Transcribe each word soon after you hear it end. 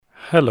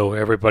Hello,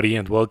 everybody,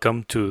 and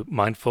welcome to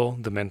Mindful,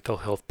 the Mental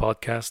Health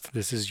Podcast.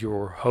 This is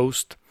your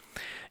host,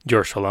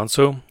 George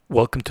Alonso.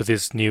 Welcome to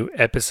this new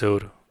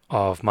episode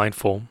of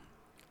Mindful,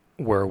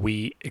 where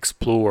we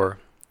explore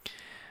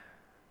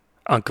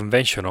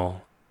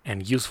unconventional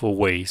and useful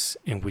ways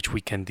in which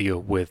we can deal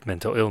with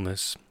mental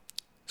illness,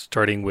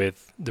 starting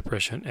with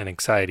depression and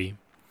anxiety,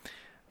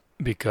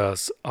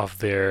 because of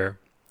their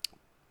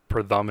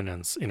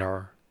predominance in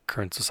our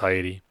current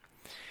society.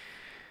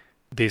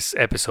 This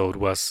episode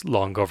was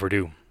long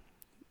overdue.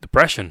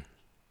 Depression.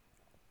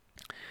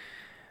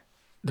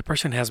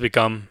 Depression has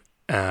become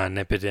an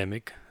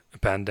epidemic, a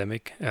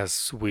pandemic,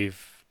 as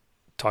we've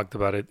talked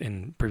about it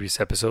in previous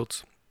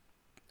episodes.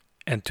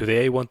 And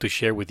today I want to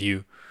share with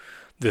you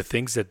the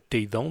things that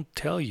they don't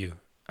tell you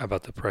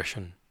about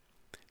depression.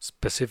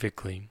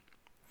 Specifically,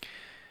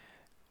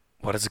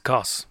 what is the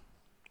cause?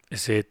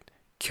 Is it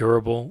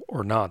curable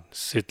or not?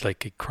 Is it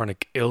like a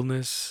chronic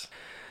illness?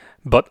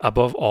 But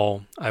above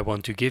all, I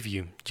want to give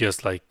you,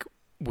 just like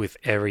with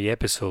every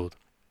episode,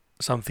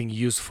 something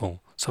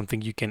useful,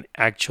 something you can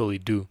actually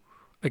do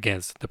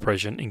against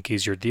depression in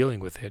case you're dealing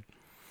with it.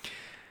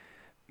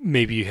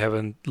 Maybe you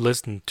haven't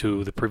listened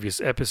to the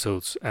previous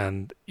episodes,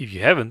 and if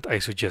you haven't, I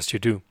suggest you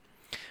do,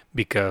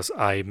 because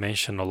I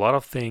mention a lot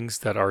of things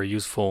that are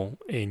useful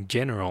in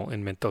general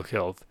in mental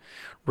health,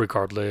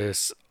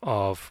 regardless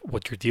of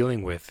what you're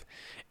dealing with.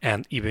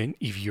 And even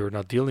if you're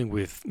not dealing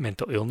with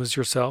mental illness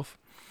yourself,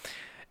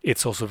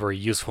 it's also very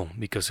useful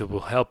because it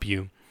will help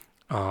you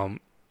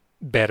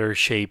better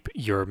shape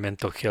your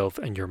mental health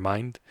and your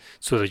mind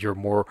so that you're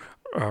more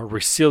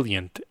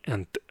resilient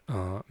and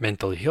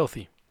mentally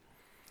healthy.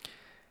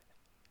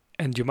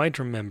 And you might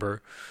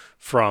remember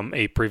from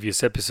a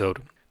previous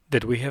episode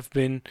that we have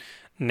been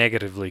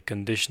negatively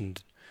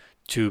conditioned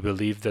to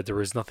believe that there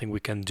is nothing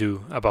we can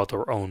do about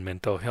our own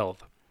mental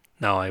health.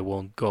 Now, I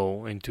won't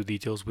go into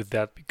details with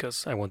that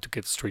because I want to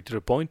get straight to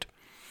the point.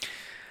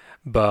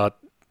 But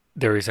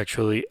there is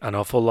actually an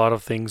awful lot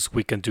of things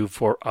we can do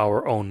for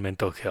our own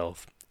mental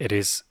health. It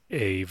is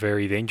a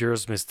very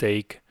dangerous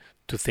mistake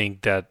to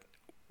think that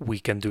we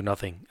can do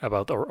nothing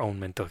about our own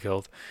mental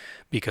health,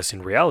 because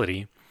in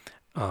reality,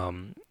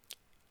 a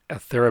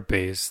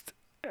therapist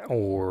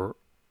or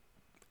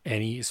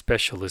any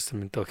specialist in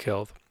mental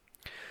health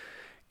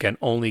can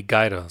only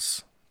guide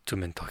us to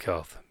mental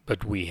health,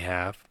 but we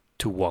have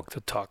to walk the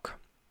talk.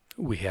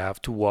 We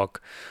have to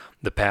walk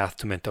the path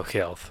to mental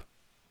health.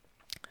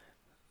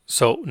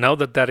 So now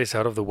that that is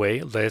out of the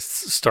way,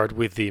 let's start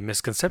with the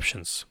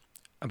misconceptions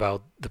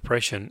about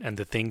depression and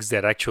the things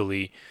that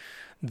actually,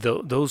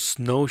 those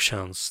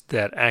notions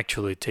that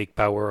actually take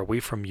power away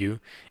from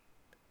you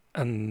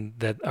and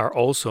that are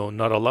also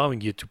not allowing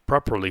you to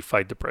properly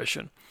fight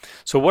depression.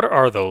 So what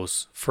are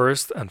those?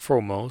 First and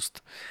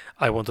foremost,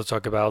 I want to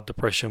talk about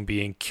depression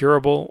being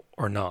curable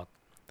or not.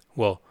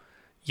 Well,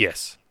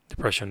 yes,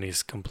 depression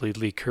is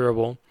completely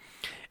curable.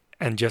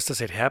 And just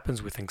as it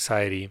happens with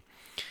anxiety,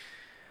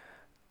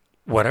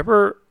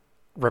 whatever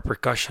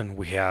repercussion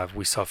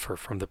we suffer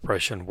from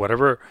depression,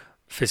 whatever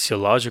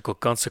physiological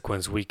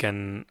consequence we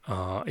can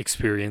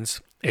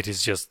experience, it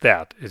is just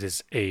that. It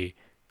is a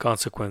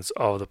consequence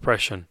of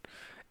depression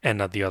and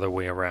not the other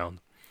way around.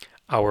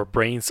 Our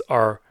brains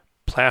are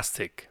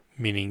plastic,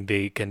 meaning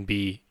they can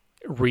be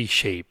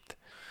reshaped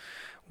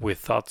with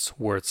thoughts,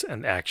 words,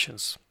 and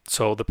actions.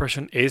 So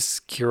depression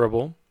is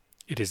curable.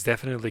 It is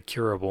definitely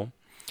curable.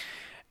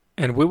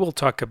 And we will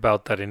talk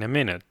about that in a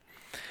minute.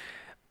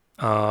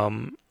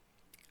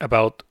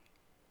 About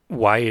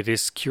why it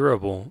is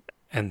curable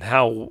and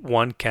how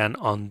one can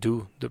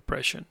undo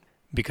depression.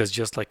 Because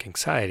just like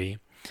anxiety,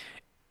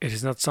 it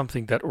is not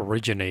something that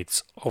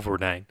originates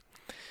overnight.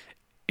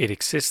 It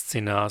exists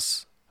in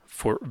us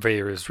for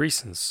various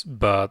reasons,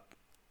 but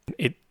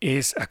it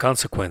is a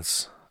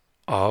consequence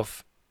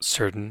of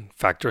certain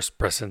factors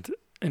present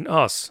in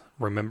us.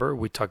 Remember,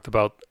 we talked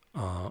about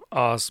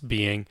us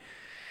being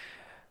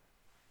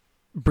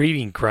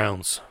breeding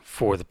grounds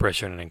for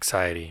depression and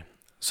anxiety.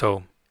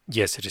 So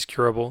yes, it is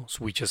curable.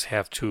 So we just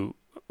have to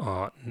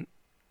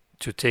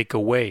take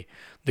away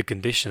the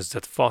conditions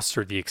that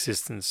foster the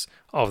existence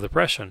of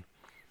depression.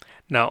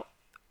 Now,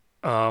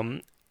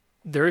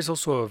 there is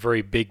also a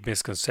very big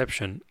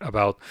misconception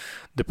about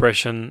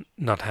depression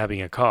not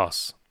having a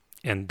cause,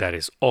 and that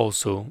is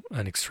also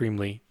an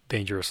extremely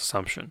dangerous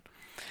assumption.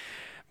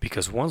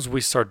 Because once we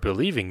start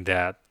believing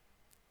that,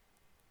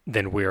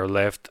 then we are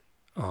left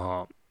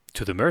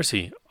to the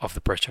mercy of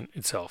depression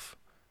itself.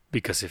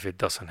 Because if it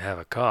doesn't have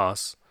a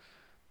cause,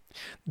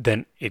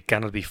 then it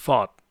cannot be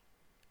fought.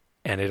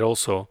 And it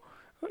also,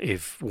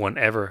 if one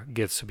ever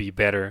gets to be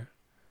better,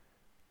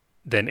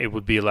 then it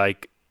would be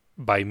like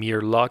by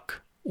mere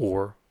luck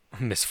or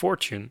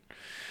misfortune,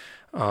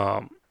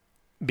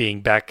 being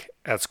back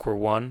at square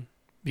one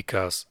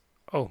because,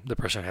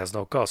 depression has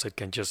no cause. It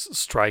can just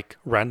strike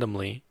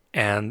randomly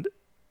and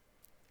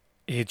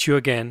hit you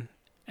again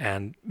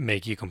and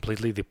make you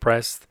completely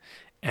depressed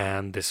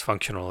and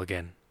dysfunctional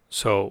again.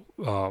 So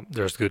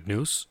there's good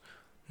news.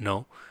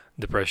 No,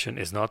 depression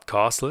is not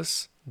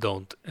causeless.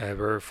 Don't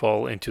ever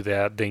fall into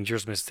that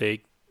dangerous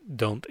mistake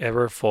don't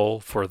ever fall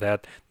for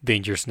that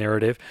dangerous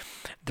narrative.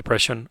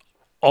 Depression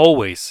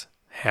always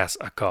has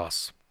a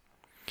cause.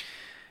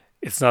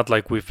 It's not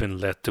like we've been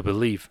led to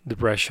believe.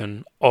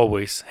 Depression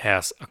always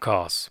has a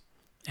cause.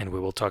 And we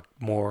will talk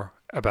more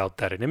about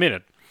that in a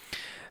minute.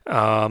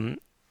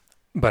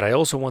 But I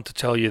also want to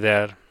tell you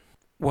that,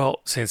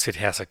 well, since it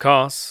has a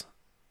cause,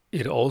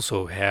 it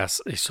also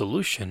has a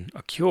solution,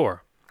 a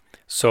cure.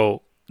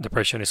 So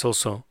depression is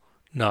also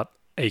not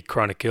a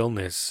chronic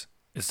illness.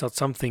 It's not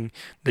something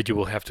that you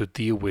will have to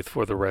deal with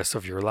for the rest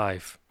of your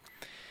life.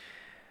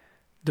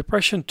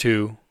 Depression,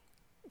 too,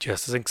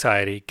 just as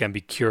anxiety, can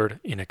be cured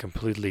in a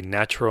completely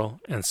natural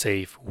and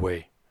safe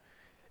way.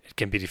 It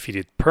can be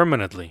defeated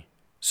permanently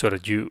so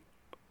that you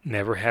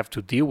never have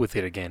to deal with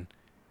it again.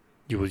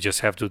 You will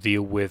just have to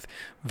deal with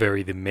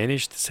very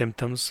diminished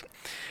symptoms.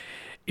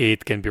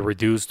 It can be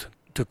reduced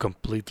to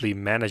completely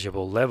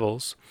manageable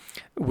levels,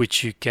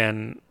 which you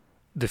can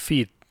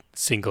defeat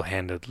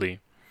single-handedly.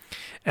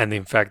 And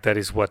in fact, that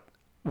is what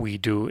we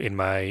do in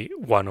my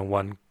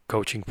one-on-one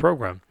coaching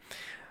program.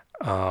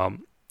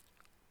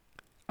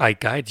 I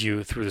guide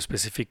you through the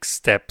specific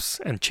steps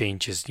and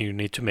changes you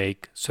need to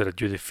make so that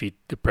you defeat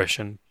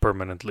depression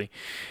permanently,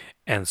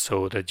 and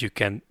so that you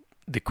can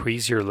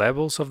decrease your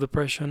levels of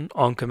depression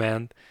on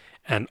command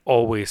and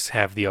always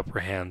have the upper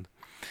hand.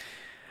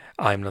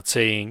 I'm not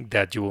saying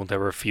that you won't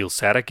ever feel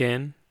sad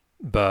again,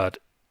 but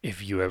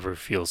if you ever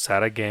feel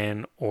sad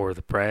again or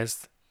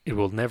depressed, it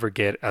will never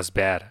get as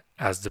bad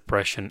as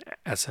depression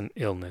as an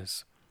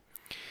illness.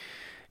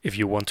 If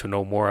you want to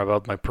know more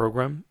about my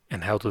program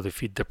and how to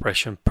defeat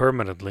depression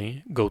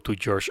permanently, go to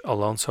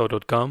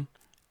georgealonso.com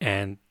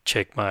and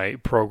check my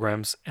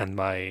programs and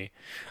my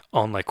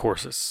online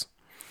courses.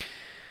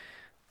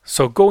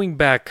 So going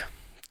back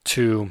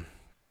to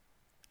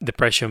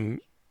depression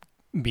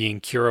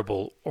being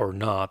curable or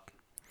not,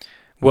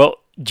 well,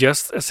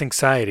 just as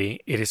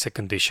anxiety, it is a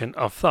condition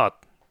of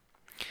thought.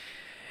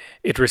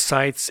 It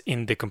resides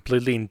in the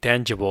completely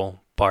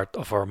intangible part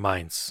of our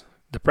minds.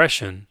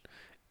 Depression,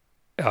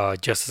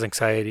 just as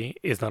anxiety,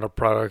 is not a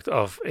product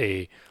of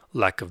a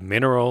lack of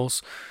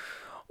minerals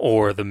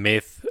or the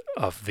myth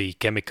of the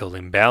chemical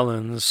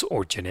imbalance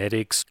or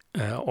genetics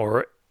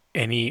or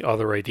any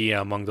other idea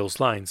among those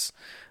lines.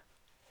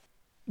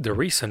 The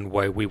reason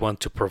why we want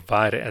to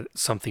provide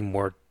something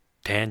more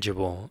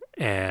tangible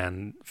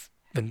and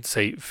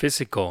say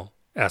physical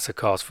as a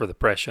cause for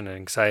depression and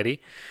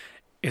anxiety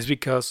is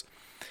because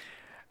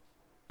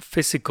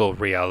physical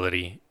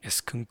reality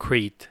is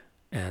concrete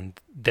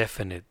and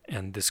definite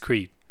and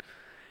discrete,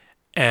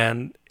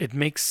 and it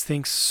makes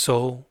things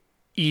so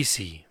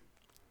easy.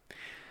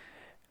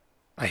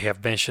 I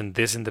have mentioned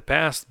this in the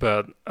past,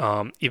 but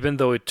even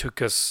though it took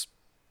us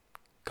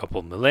a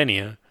couple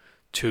millennia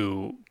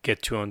to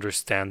get to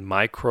understand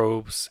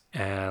microbes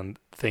and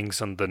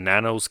things on the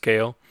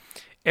nanoscale,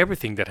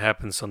 everything that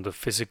happens on the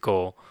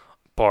physical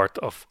part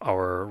of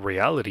our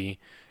reality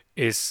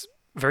is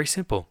very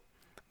simple,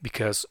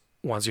 because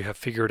once you have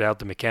figured out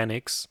the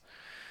mechanics,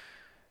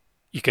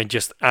 you can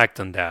just act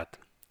on that,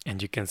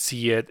 and you can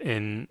see it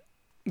in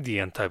the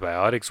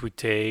antibiotics we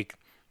take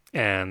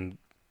and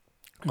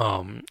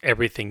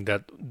everything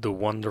that the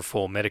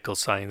wonderful medical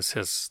science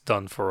has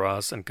done for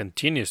us and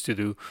continues to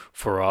do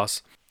for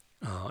us.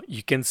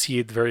 You can see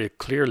it very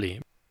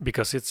clearly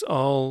because it's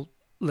all,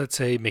 let's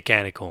say,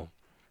 mechanical.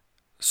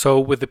 So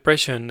with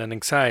depression and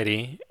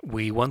anxiety,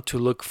 we want to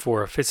look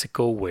for a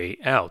physical way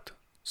out.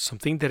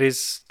 Something that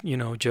is,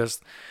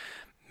 just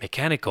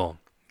mechanical.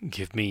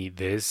 Give me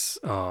this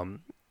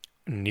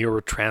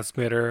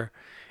neurotransmitter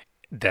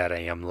that I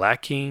am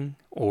lacking,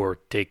 or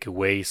take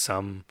away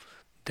some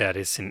that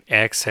is in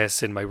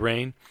excess in my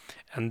brain,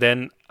 and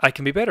then I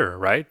can be better,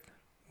 right?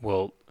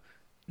 Well,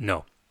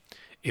 no.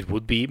 It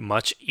would be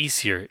much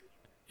easier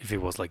if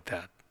it was like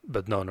that.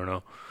 But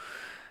no.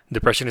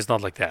 Depression is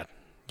not like that.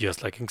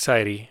 Just like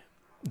anxiety,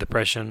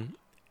 depression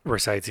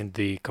resides in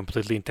the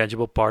completely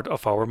intangible part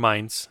of our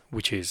minds,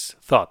 which is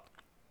thought.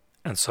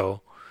 And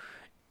so,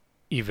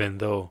 even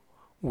though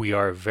we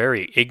are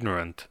very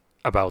ignorant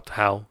about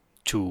how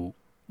to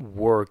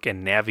work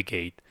and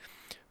navigate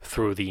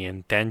through the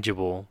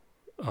intangible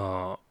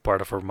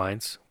part of our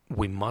minds,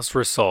 we must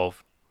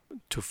resolve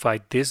to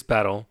fight this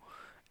battle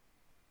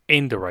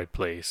in the right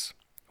place,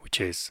 which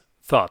is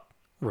thought.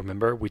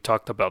 Remember, we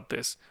talked about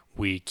this.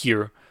 We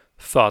cure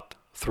thought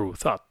through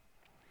thought.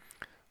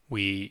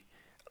 We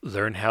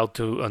learn how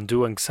to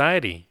undo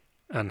anxiety.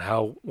 And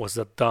how was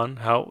that done?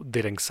 How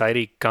did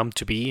anxiety come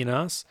to be in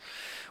us?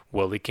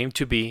 Well, it came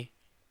to be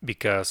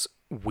because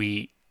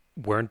we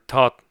weren't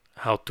taught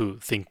how to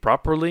think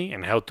properly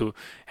and how to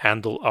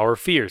handle our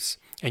fears.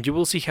 And you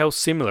will see how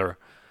similar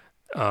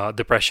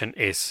depression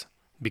is,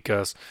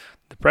 because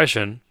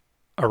depression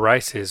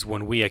arises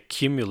when we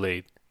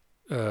accumulate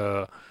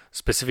a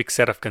specific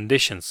set of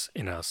conditions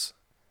in us.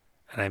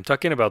 And I'm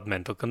talking about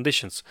mental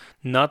conditions,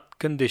 not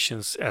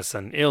conditions as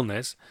an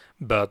illness,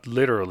 but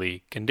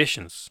literally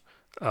conditions,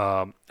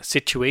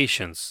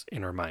 situations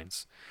in our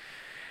minds.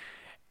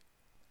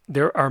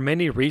 There are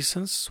many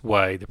reasons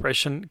why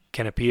depression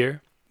can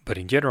appear, but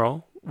in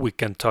general, we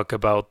can talk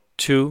about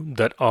two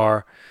that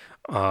are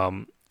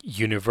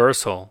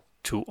universal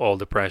to all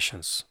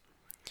depressions.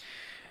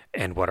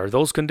 And what are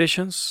those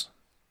conditions?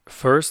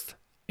 First,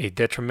 a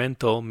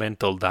detrimental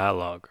mental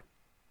dialogue.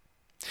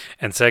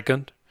 And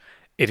second,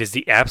 it is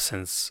the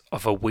absence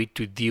of a way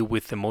to deal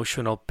with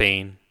emotional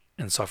pain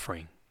and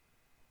suffering.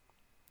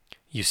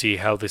 You see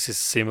how this is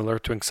similar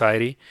to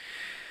anxiety?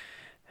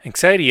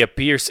 Anxiety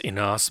appears in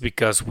us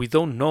because we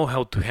don't know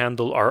how to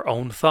handle our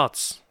own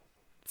thoughts.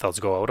 Thoughts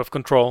go out of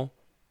control,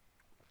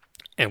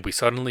 and we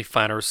suddenly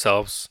find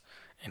ourselves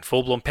in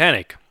full-blown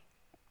panic,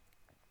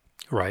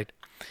 right?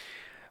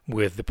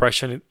 With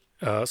depression,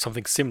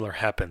 something similar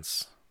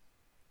happens.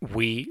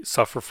 We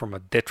suffer from a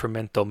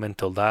detrimental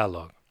mental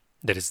dialogue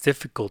that is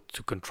difficult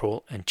to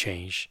control and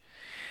change.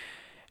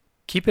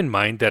 Keep in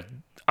mind that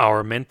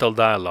our mental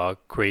dialogue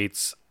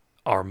creates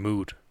our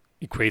mood,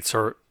 it creates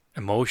our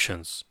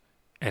emotions,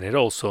 and it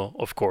also,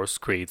 of course,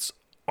 creates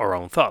our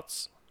own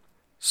thoughts.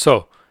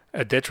 So,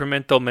 a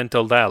detrimental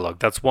mental dialogue,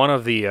 that's one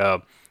of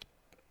the,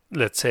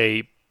 let's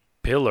say,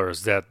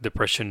 pillars that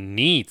depression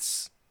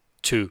needs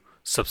to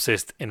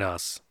subsist in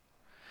us.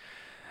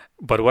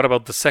 But what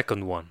about the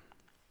second one?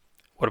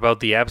 What about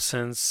the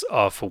absence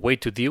of a way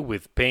to deal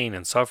with pain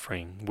and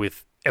suffering,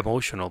 with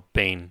emotional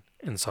pain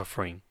and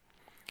suffering?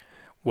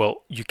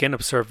 Well, you can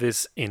observe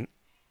this in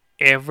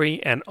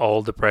every and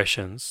all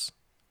depressions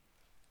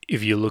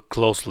if you look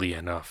closely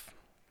enough.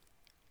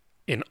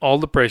 In all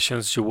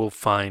depressions, you will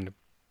find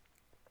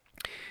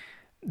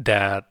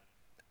that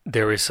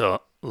there is a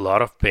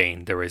lot of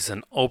pain, there is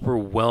an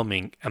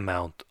overwhelming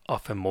amount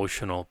of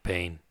emotional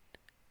pain,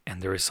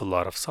 and there is a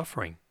lot of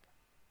suffering.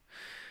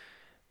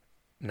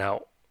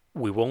 Now,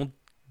 we won't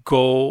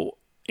go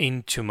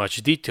into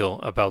much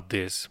detail about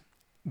this,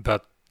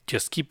 but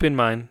just keep in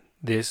mind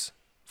this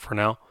for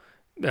now,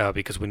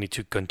 because we need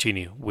to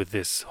continue with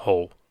this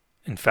whole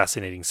and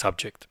fascinating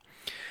subject.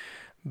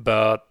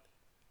 But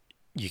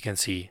you can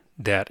see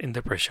that in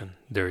depression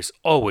there is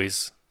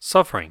always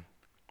suffering.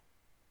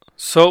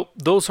 So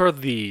those are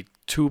the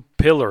two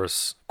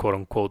pillars, quote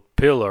unquote,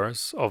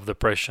 pillars of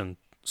depression,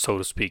 so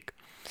to speak.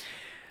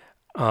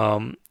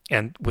 And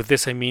with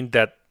this I mean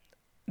that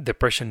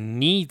depression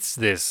needs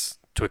this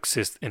to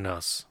exist in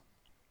us.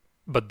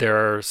 But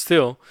there are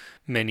still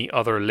many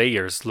other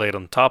layers laid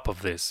on top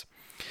of this.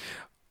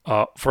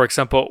 For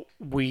example,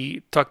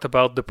 we talked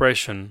about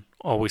depression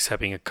always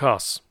having a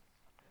cause.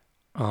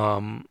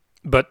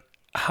 But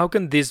how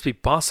can this be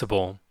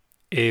possible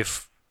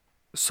if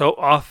so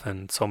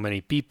often so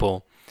many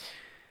people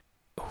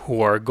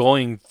who are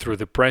going through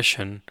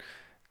depression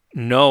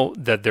know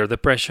that their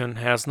depression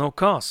has no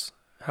cause?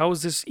 How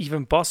is this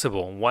even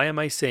possible? Why am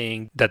I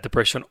saying that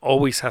depression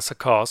always has a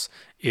cause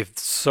if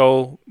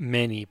so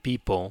many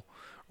people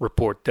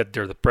report that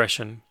their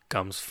depression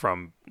comes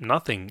from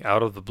nothing,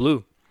 out of the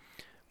blue?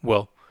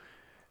 Well,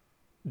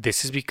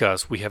 this is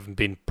because we haven't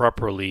been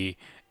properly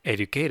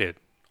educated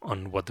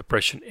on what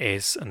depression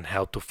is and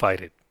how to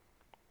fight it.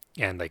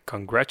 And I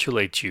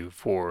congratulate you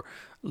for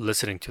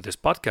listening to this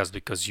podcast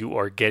because you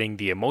are getting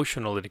the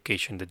emotional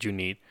education that you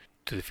need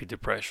to defeat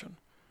depression.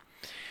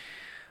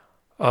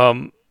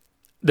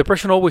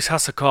 Depression always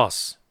has a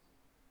cause,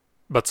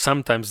 but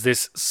sometimes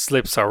this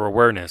slips our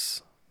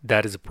awareness.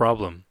 That is a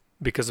problem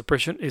because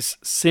depression is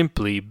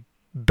simply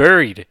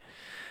buried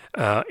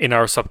in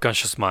our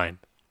subconscious mind,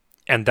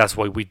 and that's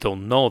why we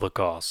don't know the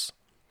cause.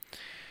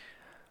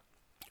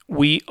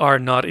 We are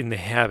not in the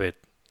habit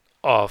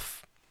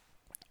of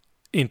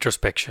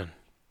introspection.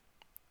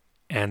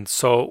 And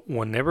so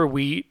whenever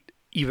we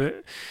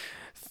even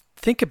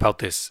think about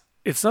this,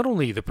 it's not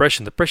only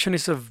depression. Depression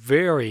is a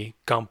very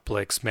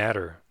complex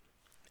matter.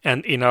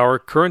 And in our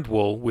current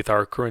world, with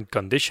our current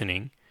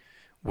conditioning,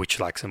 which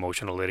lacks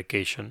emotional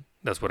education,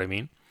 that's what I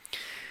mean,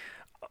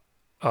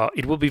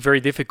 it will be very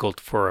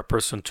difficult for a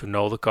person to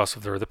know the cause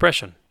of their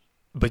depression.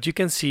 But you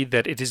can see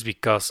that it is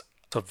because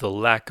of the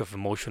lack of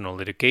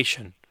emotional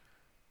education.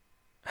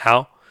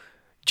 How?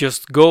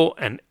 Just go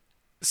and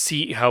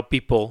see how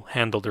people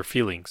handle their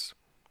feelings.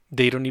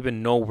 They don't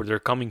even know where they're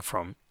coming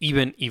from,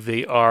 even if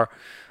they are,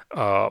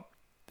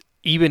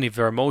 even if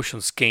their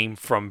emotions came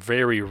from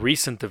very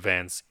recent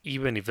events,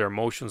 even if their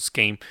emotions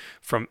came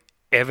from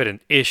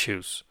evident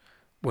issues.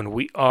 When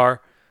we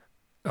are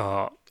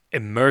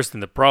immersed in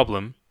the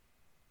problem,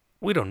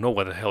 we don't know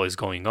what the hell is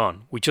going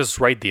on. We just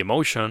write the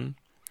emotion,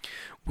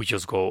 we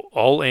just go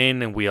all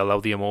in, and we allow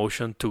the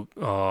emotion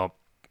to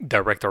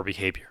direct our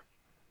behavior.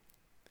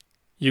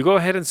 You go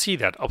ahead and see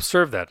that,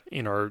 observe that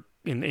in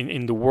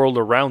the world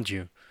around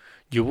you.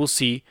 You will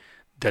see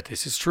that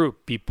this is true.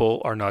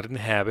 People are not in the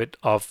habit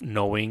of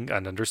knowing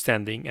and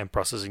understanding and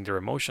processing their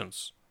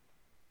emotions.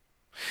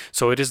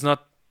 So it is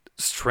not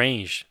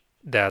strange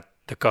that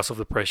the cause of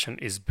depression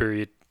is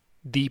buried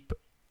deep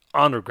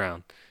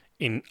underground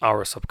in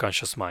our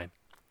subconscious mind.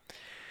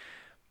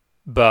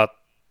 But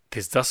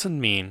this doesn't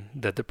mean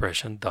that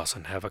depression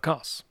doesn't have a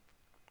cause.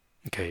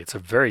 Okay, it's a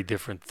very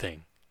different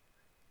thing.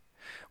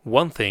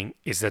 One thing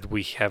is that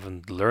we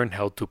haven't learned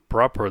how to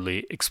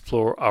properly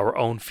explore our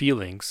own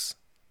feelings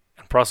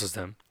and process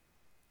them.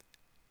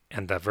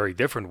 and a very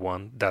different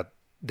one, that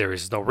there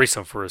is no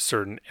reason for a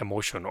certain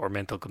emotion or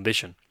mental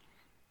condition.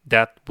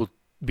 That would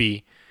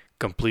be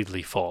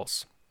completely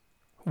false.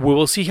 We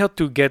will see how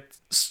to get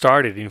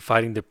started in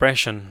fighting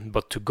depression,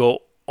 but to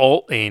go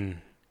all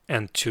in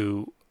and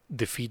to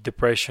defeat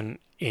depression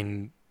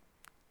in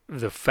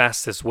the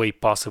fastest way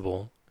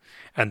possible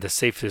and the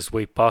safest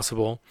way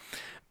possible,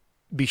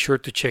 be sure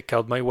to check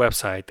out my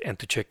website and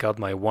to check out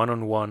my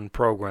one-on-one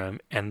program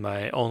and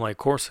my online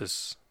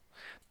courses.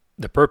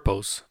 The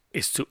purpose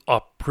is to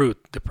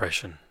uproot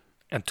depression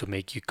and to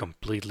make you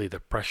completely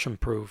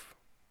depression-proof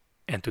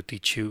and to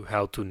teach you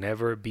how to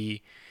never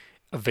be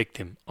a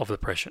victim of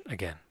depression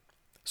again.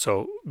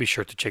 So be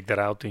sure to check that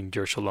out in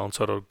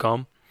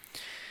georgealonso.com.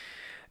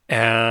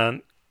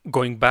 And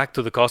going back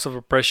to the cause of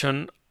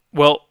depression,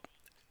 well,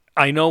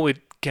 I know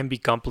it can be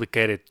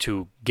complicated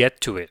to get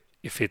to it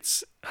if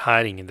it's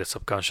hiding in the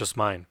subconscious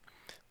mind.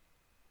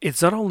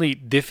 It's not only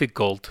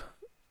difficult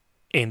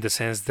in the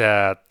sense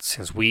that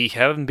since we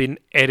haven't been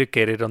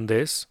educated on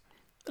this,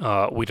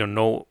 we don't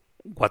know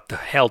what the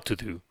hell to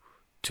do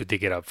to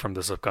dig it up from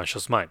the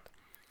subconscious mind.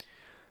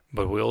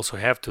 But we also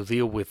have to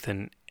deal with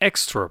an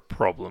extra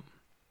problem,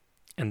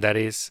 and that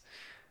is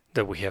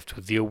that we have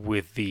to deal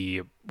with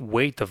the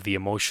weight of the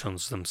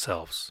emotions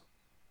themselves.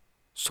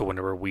 So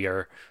whenever we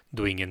are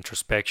doing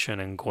introspection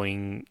and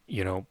going,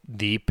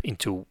 deep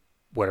into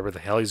whatever the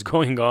hell is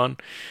going on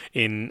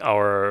in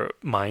our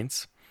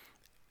minds,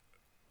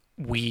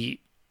 we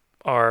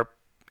are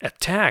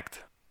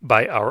attacked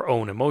by our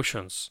own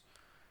emotions.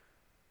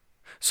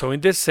 So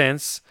in this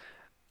sense,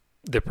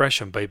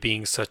 depression, by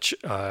being such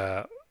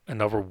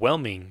an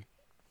overwhelming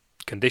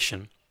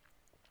condition,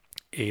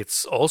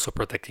 it's also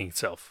protecting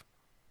itself.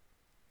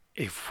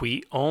 If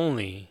we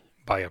only,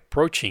 by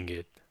approaching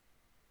it,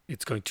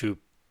 it's going to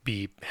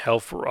be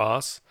hell for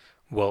us,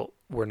 well,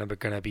 we're never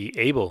going to be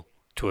able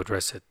to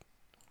address it.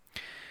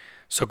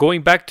 So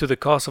going back to the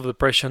cause of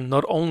depression,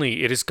 not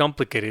only it is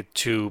complicated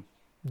to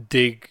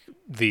dig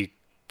the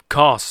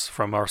cause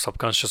from our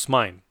subconscious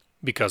mind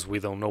because we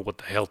don't know what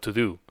the hell to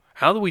do.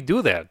 How do we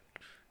do that?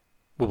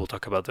 We will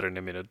talk about that in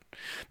a minute.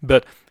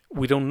 But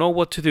we don't know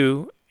what to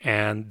do,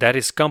 and that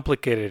is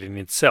complicated in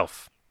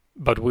itself.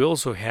 But we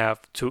also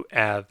have to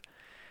add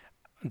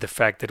the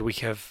fact that we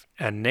have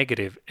a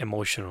negative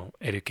emotional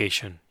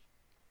education.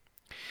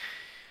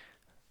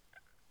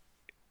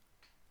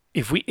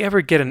 If we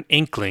ever get an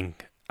inkling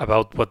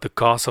about what the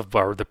cause of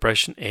our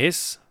depression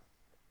is,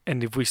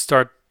 and if we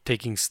start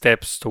taking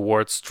steps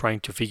towards trying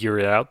to figure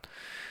it out,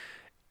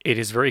 it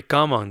is very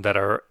common that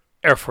our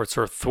efforts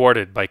are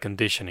thwarted by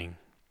conditioning.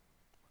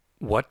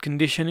 What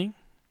conditioning?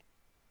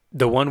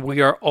 The one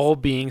we are all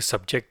being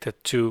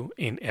subjected to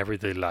in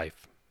everyday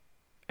life.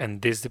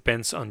 And this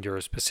depends on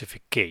your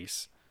specific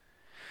case.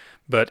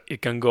 But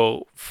it can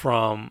go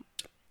from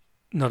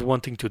not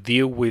wanting to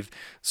deal with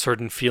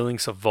certain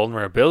feelings of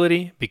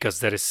vulnerability because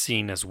that is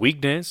seen as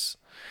weakness,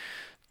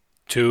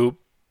 to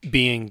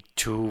being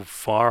too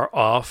far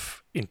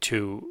off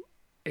into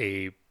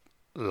a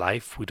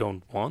life we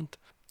don't want,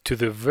 to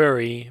the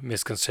very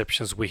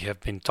misconceptions we have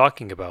been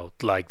talking about,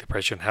 like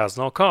depression has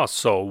no cause,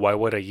 so why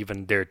would I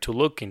even dare to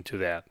look into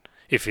that?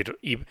 If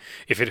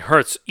it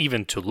hurts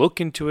even to look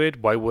into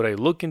it, why would I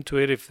look into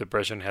it if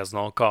depression has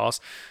no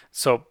cause?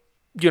 So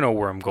you know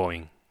where I'm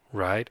going,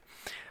 right?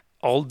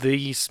 All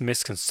these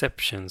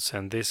misconceptions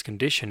and this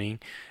conditioning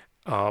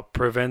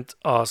prevent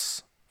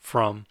us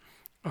from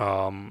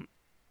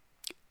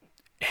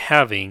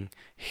having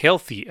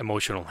healthy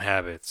emotional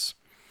habits.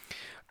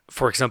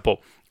 For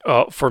example,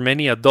 for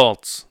many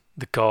adults,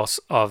 the cause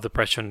of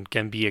depression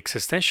can be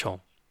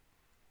existential.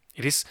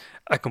 It is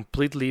a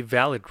completely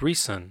valid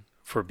reason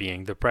for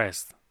being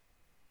depressed.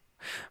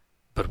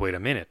 But wait a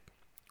minute.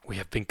 We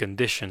have been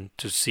conditioned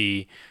to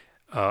see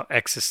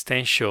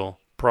existential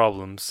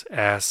problems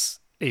as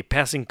a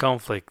passing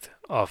conflict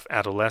of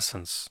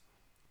adolescence,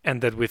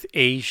 and that with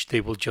age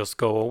they will just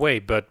go away.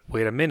 But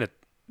wait a minute.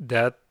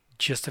 That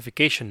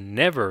justification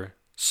never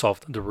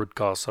solved the root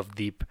cause of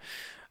deep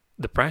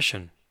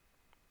depression.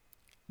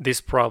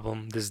 This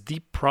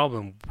deep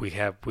problem we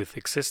have with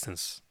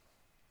existence.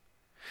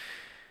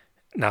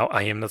 Now,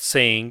 I am not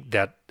saying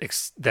that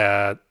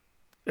that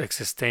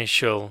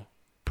existential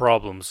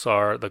problems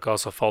are the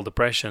cause of all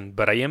depression,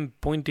 but I am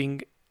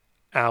pointing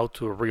out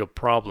to a real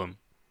problem.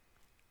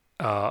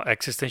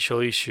 Existential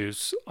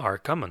issues are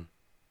common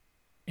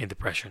in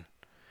depression.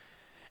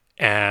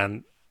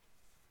 And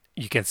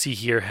you can see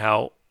here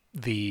how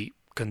the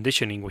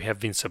conditioning we have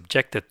been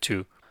subjected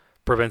to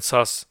prevents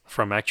us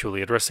from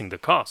actually addressing the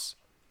cause.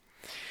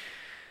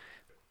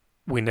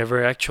 We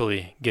never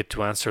actually get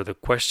to answer the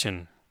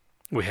question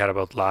we had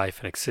about life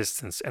and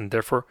existence, and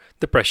therefore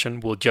depression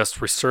will just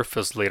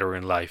resurface later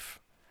in life.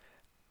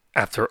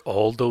 After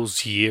all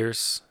those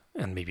years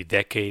and maybe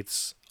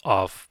decades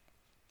of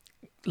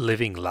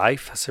living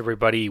life as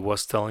everybody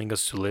was telling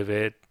us to live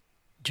it,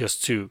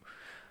 just to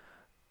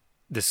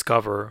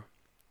discover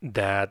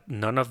that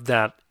none of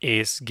that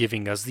is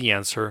giving us the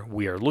answer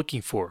we are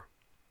looking for.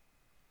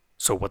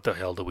 So what the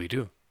hell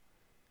do?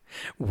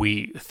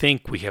 We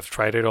think we have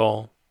tried it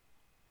all,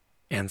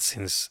 And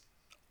since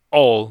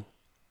all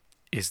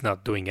is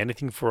not doing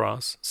anything for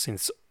us,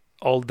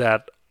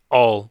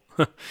 all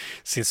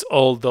since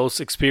all those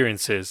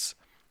experiences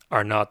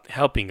are not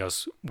helping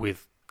us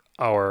with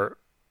our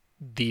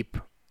deep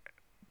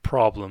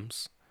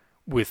problems,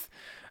 with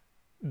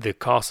the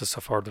causes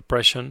of our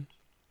depression,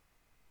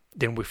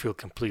 then we feel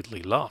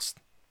completely lost.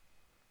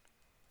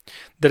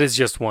 That is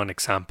just one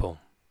example.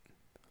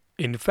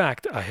 In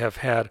fact, I have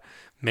had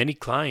many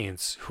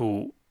clients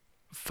who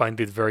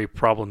find it very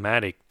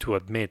problematic to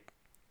admit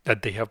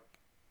that they have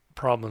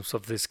problems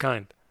of this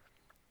kind.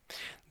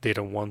 They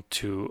don't want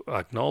to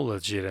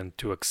acknowledge it and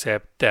to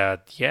accept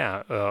that,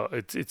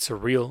 it's a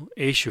real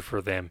issue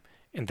for them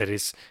and that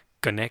is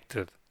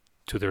connected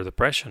to their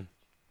depression.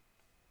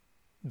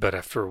 But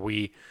after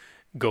we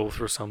go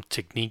through some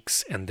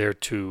techniques and dare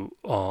to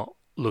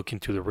look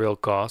into the real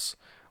cause,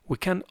 we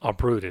can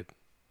uproot it.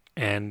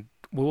 And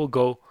we will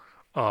go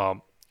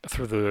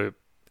through the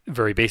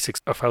very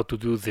basics of how to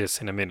do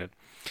this in a minute.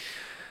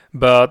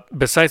 But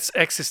besides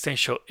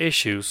existential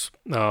issues,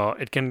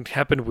 it can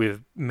happen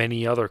with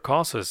many other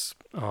causes.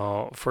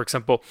 For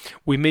example,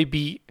 we may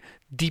be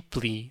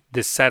deeply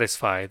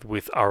dissatisfied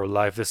with our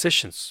life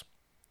decisions.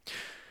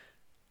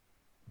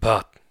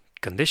 But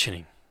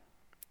conditioning,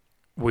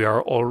 we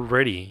are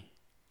already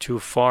too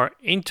far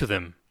into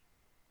them,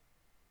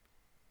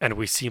 and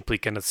we simply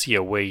cannot see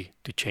a way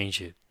to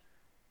change it.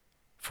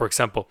 For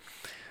example,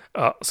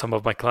 some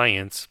of my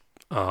clients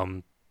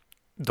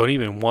don't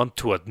even want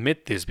to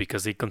admit this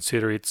because they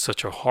consider it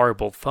such a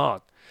horrible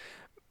thought.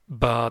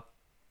 But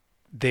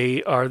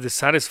they are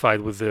dissatisfied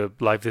with the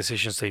life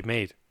decisions they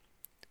made,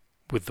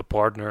 with the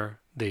partner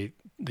they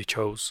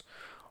chose,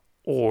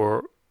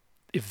 or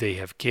if they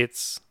have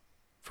kids,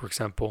 for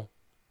example.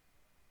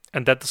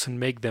 And that doesn't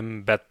make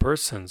them bad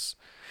persons.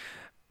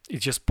 It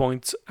just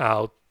points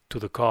out to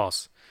the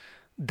cause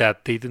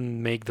that they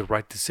didn't make the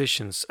right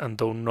decisions and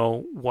don't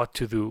know what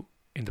to do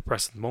in the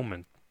present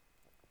moment.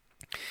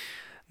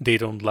 They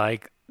don't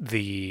like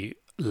the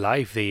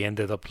life they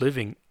ended up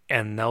living,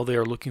 and now they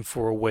are looking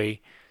for a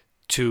way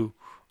to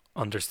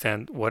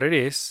understand what it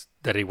is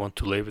that they want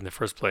to live in the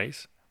first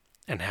place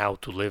and how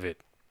to live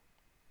it.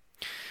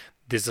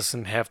 This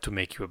doesn't have to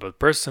make you a bad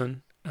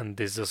person, and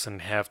this doesn't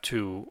have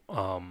to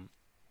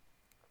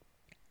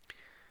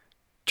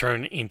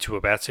turn into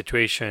a bad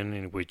situation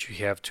in which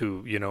you have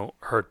to,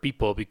 hurt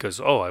people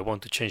because, I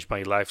want to change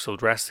my life so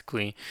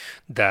drastically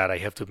that I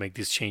have to make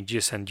these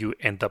changes and you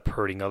end up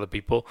hurting other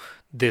people.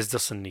 This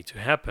doesn't need to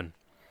happen.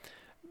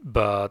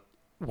 But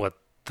what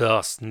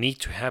does need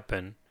to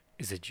happen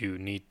is that you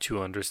need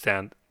to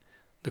understand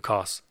the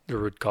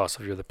root cause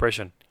of your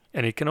depression.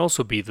 And it can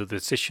also be the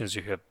decisions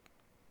you have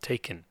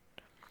taken.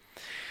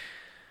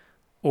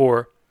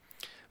 Or,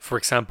 for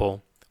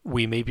example,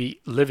 we may be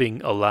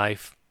living a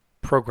life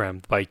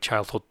programmed by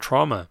childhood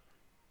trauma.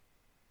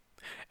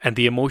 And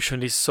the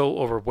emotion is so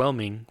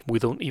overwhelming, we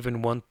don't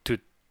even want to,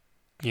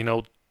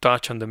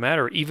 touch on the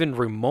matter, even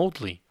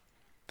remotely,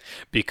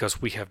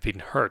 because we have been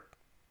hurt.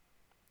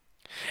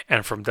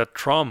 And from that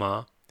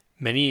trauma,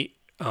 many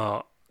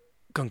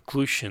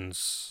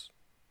conclusions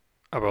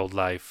about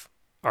life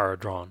are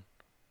drawn.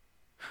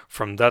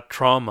 From that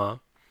trauma,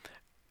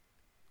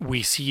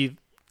 we see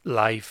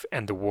life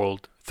and the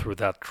world through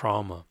that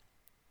trauma.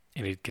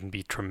 And it can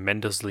be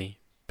tremendously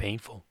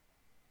painful.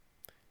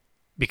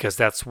 Because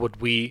that's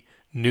what we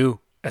knew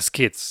as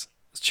kids,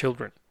 as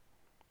children.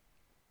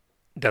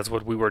 That's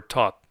what we were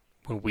taught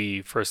when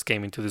we first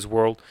came into this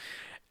world.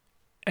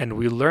 And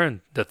we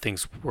learned that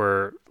things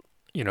were,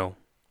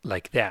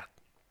 like that.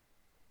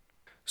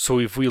 So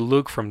if we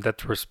look from that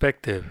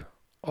perspective,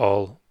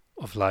 all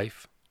of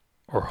life,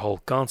 or whole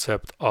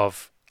concept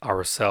of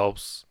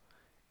ourselves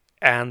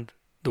and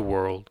the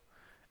world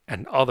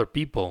and other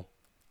people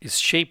is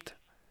shaped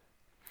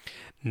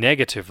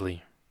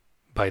negatively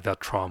by that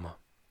trauma.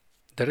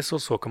 That is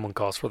also a common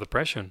cause for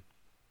depression.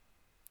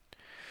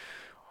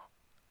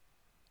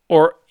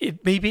 Or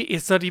maybe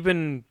it's not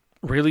even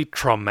really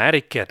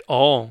traumatic at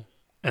all,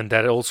 and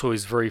that also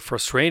is very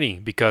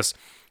frustrating because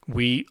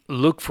we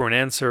look for an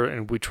answer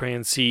and we try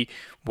and see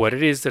what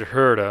it is that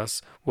hurt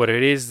us, what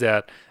it is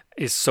that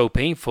is so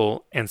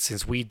painful, and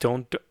since we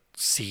don't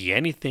see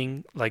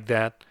anything like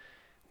that,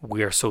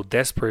 we are so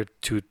desperate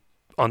to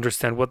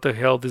understand what the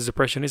hell this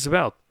depression is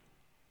about.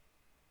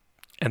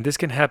 And this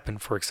can happen,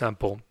 for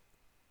example,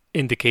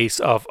 in the case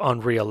of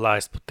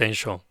unrealized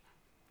potential.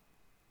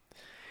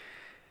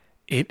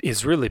 It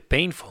is really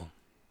painful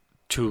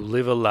to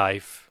live a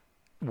life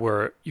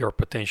where your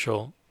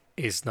potential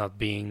is not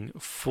being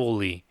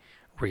fully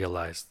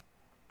realized.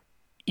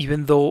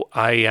 Even though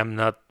I am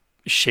not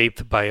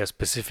shaped by a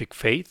specific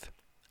faith,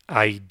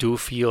 I do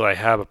feel I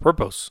have a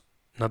purpose.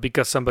 Not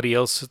because somebody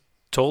else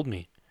told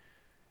me,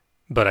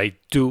 but I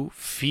do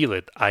feel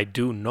it. I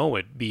do know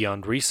it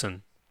beyond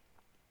reason.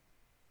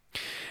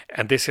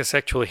 And this has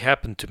actually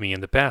happened to me in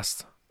the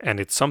past. And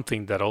it's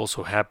something that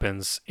also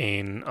happens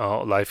in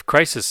life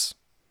crisis.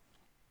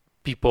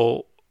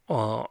 People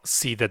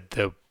see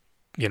that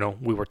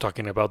we were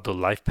talking about the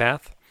life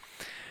path.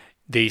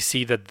 They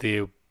see that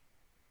the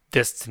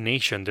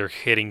destination they're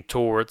heading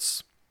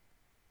towards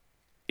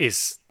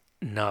is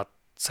not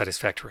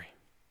satisfactory.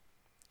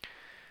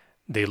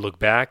 They look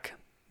back,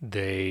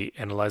 they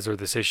analyze their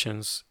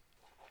decisions,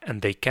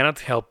 and they cannot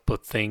help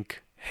but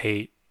think,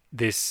 hey,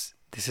 this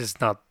is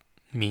not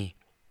me.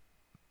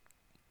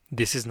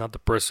 This is not the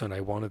person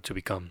I wanted to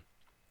become.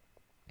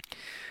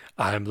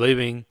 I'm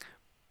living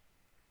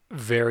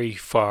very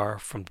far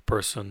from the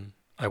person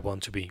I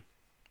want to be.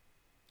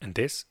 And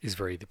this is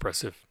very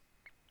depressive.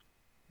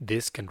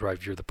 This can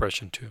drive your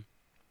depression too.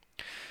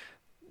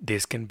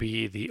 This can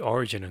be the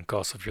origin and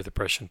cause of your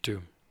depression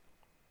too.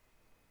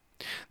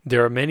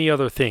 There are many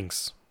other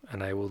things,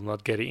 and I will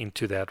not get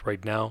into that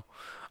right now.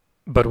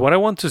 But what I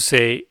want to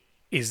say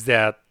is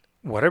that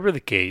whatever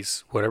the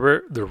case,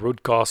 whatever the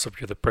root cause of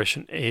your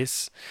depression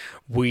is,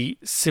 we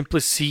simply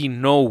see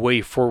no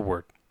way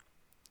forward.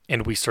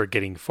 And we start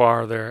getting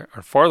farther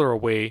and farther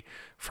away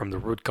from the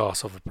root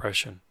cause of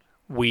depression.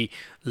 We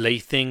lay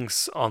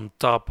things on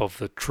top of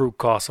the true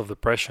cause of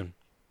depression.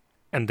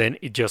 And then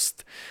it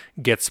just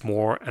gets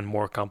more and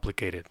more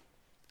complicated.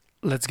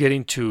 Let's get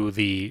into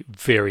the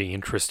very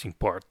interesting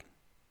part.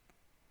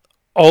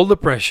 All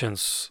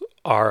depressions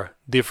are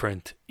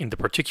different in the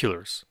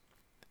particulars,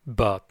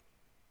 but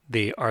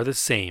they are the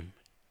same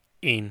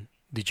in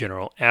the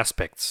general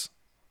aspects.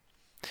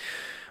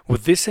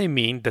 With this I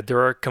mean that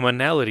there are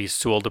commonalities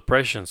to all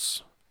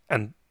depressions,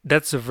 and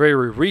that's the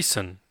very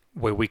reason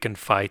why we can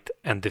fight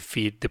and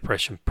defeat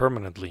depression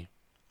permanently.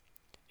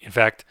 In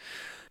fact,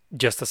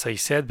 just as I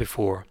said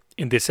before,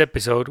 in this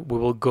episode we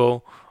will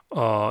go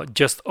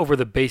just over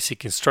the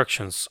basic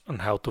instructions on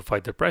how to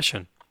fight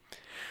depression.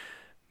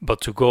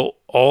 But to go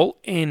all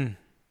in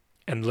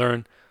and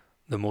learn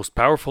the most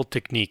powerful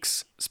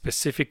techniques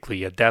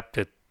specifically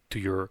adapted to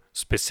your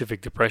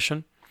specific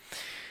depression,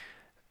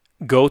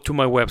 go to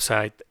my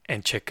website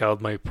and check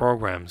out my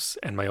programs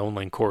and my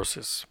online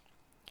courses.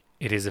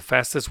 It is the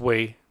fastest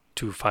way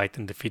to fight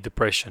and defeat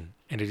depression,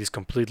 and it is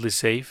completely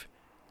safe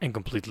and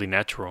completely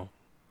natural.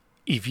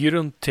 If you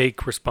don't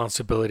take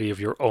responsibility of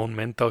your own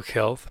mental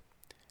health,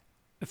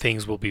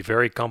 things will be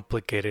very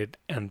complicated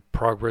and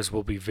progress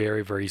will be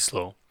very, very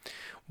slow.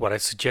 What I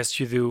suggest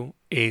you do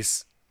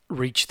is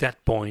reach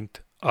that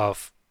point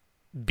of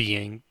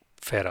being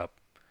fed up.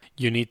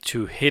 You need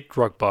to hit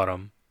rock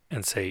bottom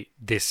and say,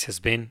 this has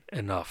been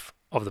enough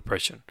of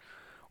depression.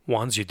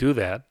 Once you do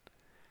that,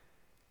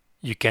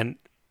 you can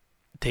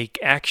take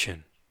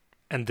action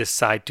and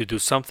decide to do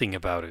something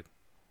about it.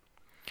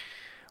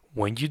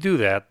 When you do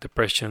that,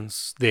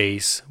 depression's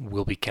days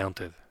will be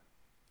counted.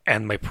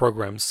 And my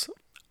programs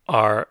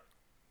are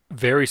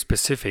very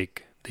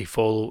specific. They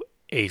follow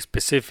a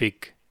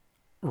specific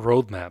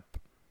roadmap,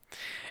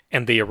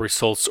 and they are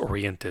results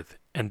oriented,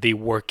 and they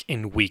work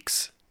in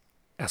weeks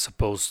as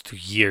opposed to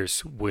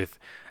years with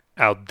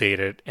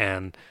outdated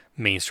and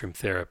mainstream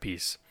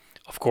therapies.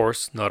 Of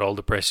course, not all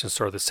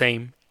depressions are the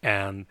same,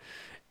 and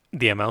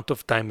the amount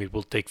of time it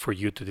will take for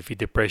you to defeat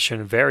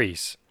depression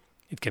varies.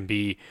 It can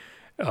be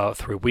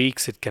 3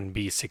 weeks, it can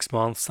be 6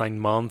 months, 9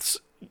 months.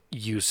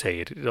 You say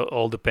it. It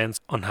all depends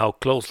on how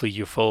closely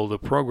you follow the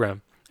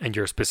program and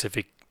your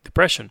specific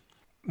depression.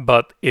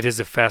 But it is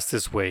the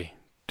fastest way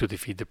to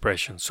defeat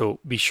depression. So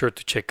be sure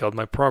to check out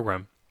my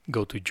program.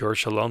 Go to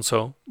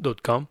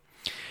georgealonso.com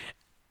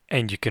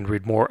and you can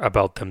read more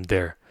about them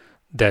there.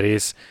 That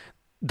is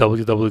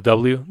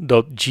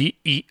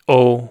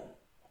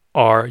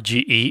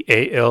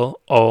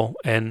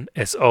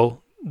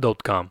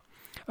www.georgealonso.com.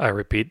 I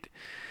repeat,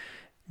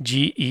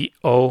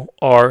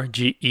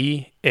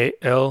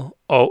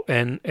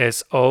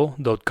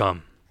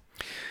 georgealonso.com.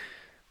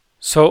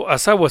 So,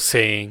 as I was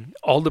saying,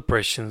 all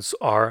depressions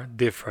are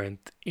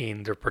different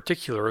in their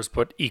particulars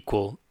but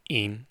equal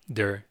in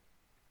their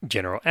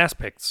general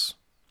aspects.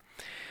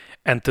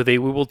 And today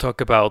we will talk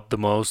about the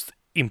most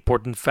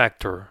important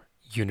factor,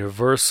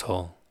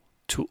 universal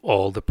to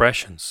all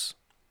depressions.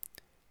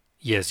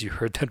 Yes, you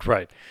heard that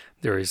right.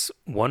 There is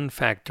one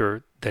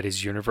factor that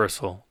is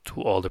universal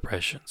to all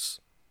depressions.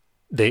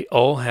 They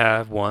all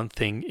have one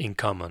thing in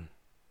common: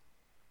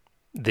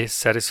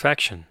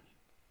 dissatisfaction.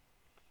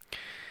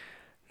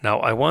 Now,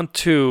 I want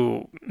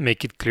to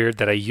make it clear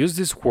that I use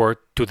this word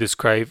to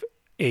describe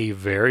a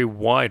very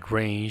wide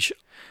range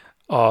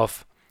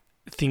of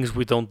things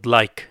we don't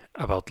like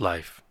about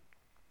life.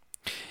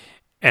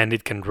 And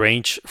it can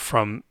range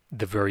from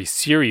the very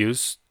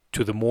serious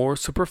to the more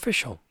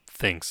superficial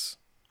things.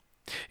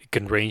 It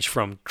can range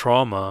from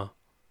trauma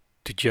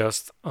to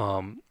just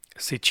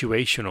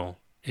situational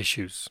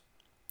issues.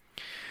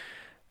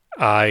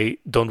 I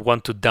don't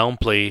want to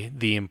downplay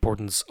the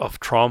importance of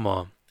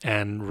trauma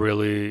and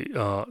really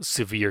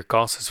severe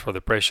causes for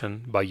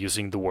depression by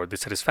using the word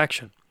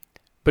dissatisfaction.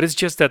 But it's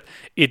just that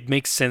it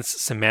makes sense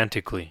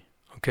semantically,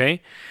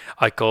 okay?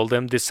 I call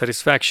them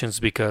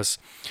dissatisfactions because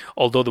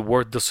although the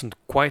word doesn't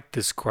quite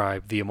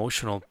describe the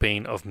emotional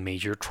pain of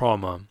major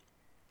trauma,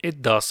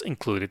 it does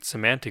include it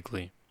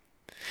semantically.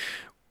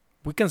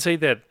 We can say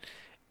that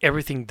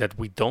everything that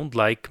we don't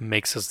like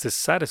makes us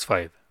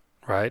dissatisfied,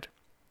 right?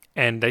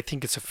 And I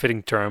think it's a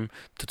fitting term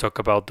to talk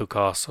about the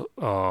cause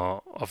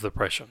of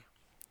depression.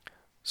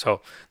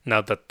 So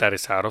now that that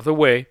is out of the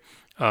way,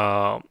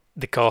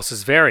 the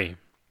causes vary.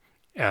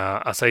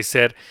 As I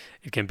said,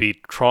 it can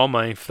be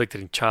trauma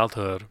inflicted in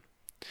childhood.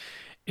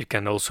 It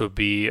can also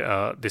be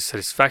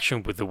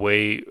dissatisfaction with the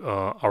way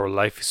our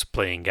life is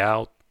playing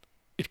out.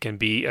 It can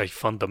be a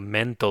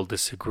fundamental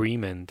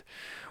disagreement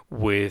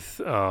with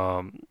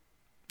the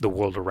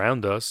world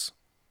around us.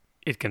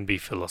 It can be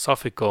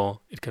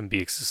philosophical, it can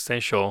be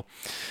existential,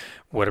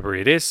 whatever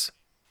it is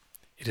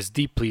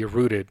deeply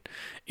rooted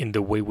in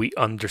the way we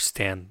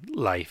understand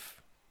life,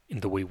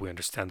 in the way we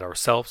understand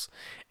ourselves,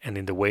 and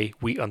in the way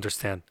we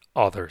understand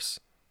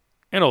others,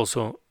 and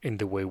also in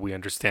the way we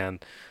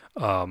understand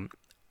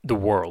the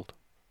world.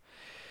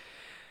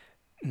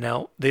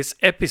 Now, this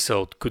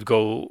episode could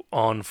go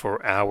on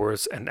for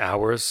hours and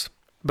hours,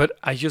 but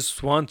I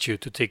just want you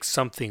to take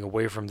something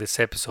away from this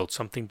episode,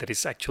 something that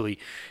is actually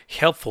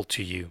helpful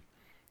to you,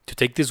 to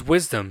take this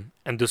wisdom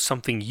and do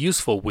something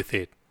useful with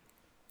it.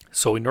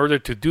 So, in order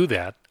to do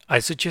that, I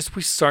suggest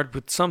we start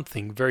with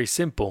something very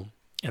simple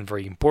and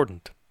very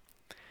important.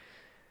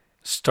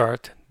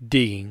 Start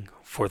digging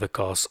for the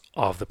cause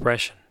of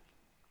depression.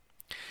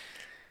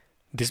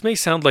 This may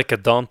sound like a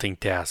daunting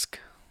task,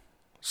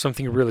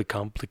 something really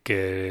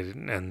complicated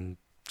and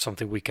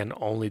something we can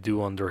only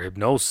do under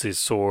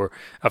hypnosis or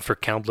after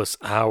countless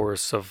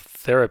hours of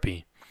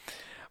therapy.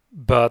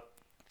 But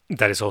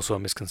that is also a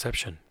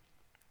misconception.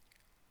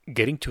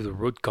 Getting to the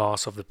root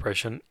cause of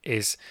depression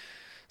is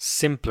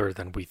simpler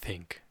than we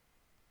think.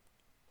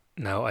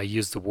 Now, I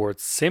use the word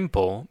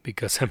simple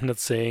because I'm not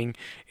saying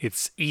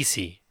it's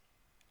easy.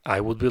 I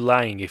would be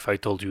lying if I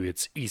told you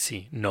it's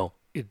easy. No,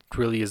 it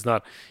really is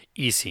not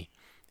easy.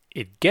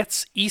 It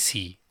gets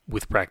easy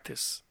with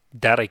practice.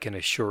 That I can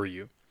assure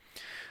you.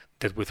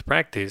 That with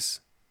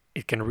practice,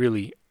 it can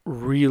really,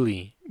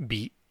 really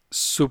be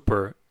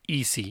super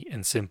easy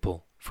and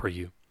simple for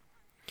you.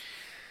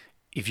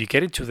 If you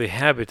get into the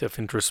habit of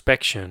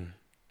introspection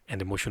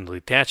and emotional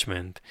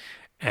detachment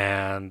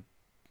and,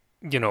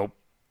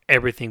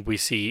 everything we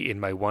see in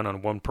my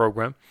one-on-one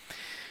program,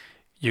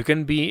 you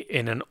can be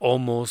in an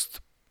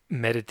almost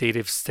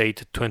meditative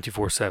state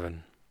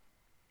 24/7.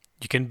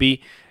 You can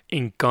be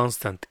in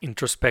constant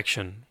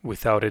introspection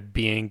without it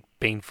being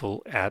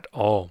painful at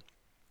all.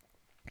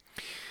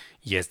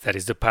 Yes, that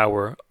is the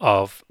power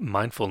of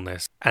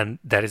mindfulness, and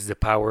that is the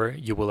power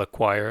you will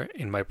acquire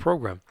in my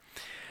program.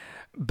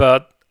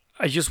 But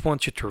I just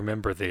want you to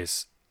remember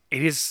this.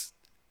 It is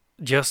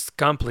just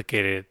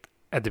complicated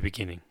at the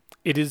beginning.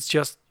 It is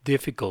just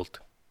difficult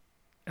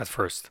at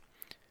first.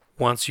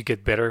 Once you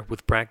get better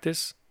with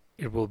practice,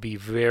 it will be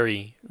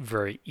very,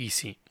 very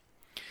easy.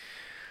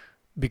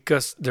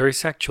 Because there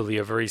is actually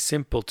a very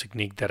simple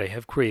technique that I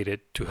have created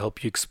to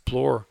help you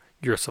explore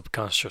your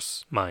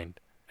subconscious mind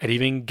and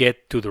even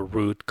get to the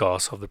root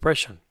cause of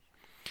depression.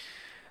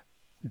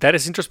 That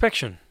is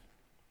introspection.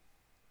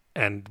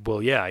 And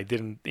well, yeah, I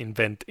didn't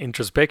invent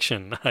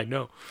introspection, I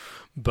know,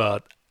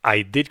 but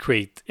I did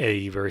create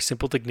a very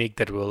simple technique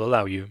that will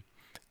allow you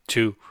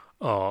to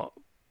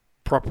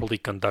properly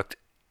conduct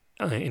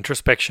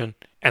introspection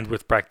and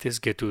with practice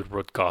get to the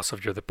root cause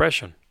of your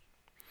depression.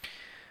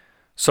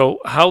 So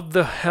how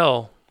the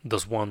hell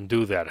does one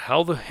do that?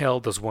 How the hell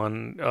does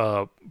one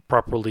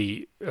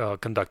properly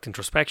conduct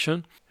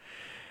introspection?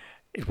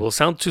 It will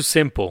sound too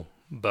simple,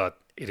 but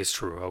it is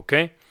true,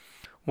 okay?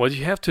 What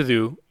you have to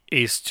do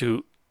is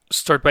to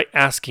start by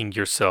asking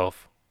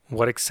yourself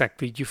what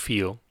exactly you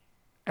feel,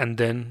 and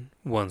then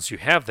once you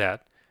have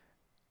that,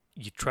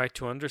 you try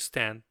to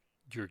understand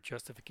your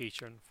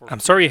justification for... I'm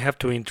sorry I have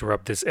to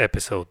interrupt this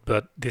episode,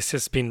 but this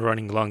has been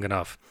running long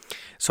enough.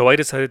 So I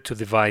decided to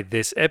divide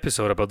this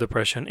episode about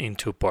depression in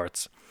two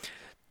parts.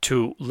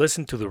 To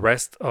listen to the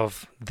rest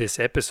of this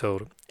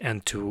episode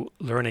and to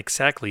learn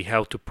exactly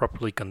how to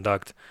properly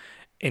conduct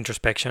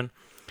introspection,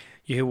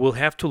 you will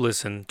have to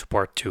listen to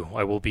part 2.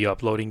 I will be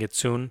uploading it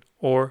soon,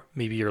 or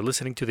maybe you're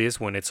listening to this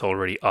when it's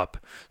already up.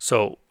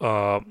 So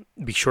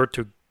be sure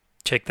to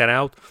check that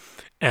out,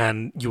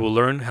 and you will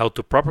learn how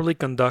to properly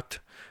conduct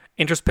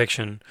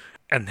introspection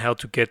and how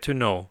to get to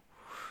know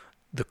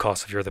the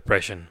cause of your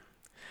depression.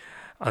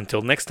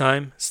 Until next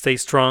time, stay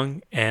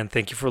strong, and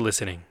thank you for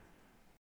listening.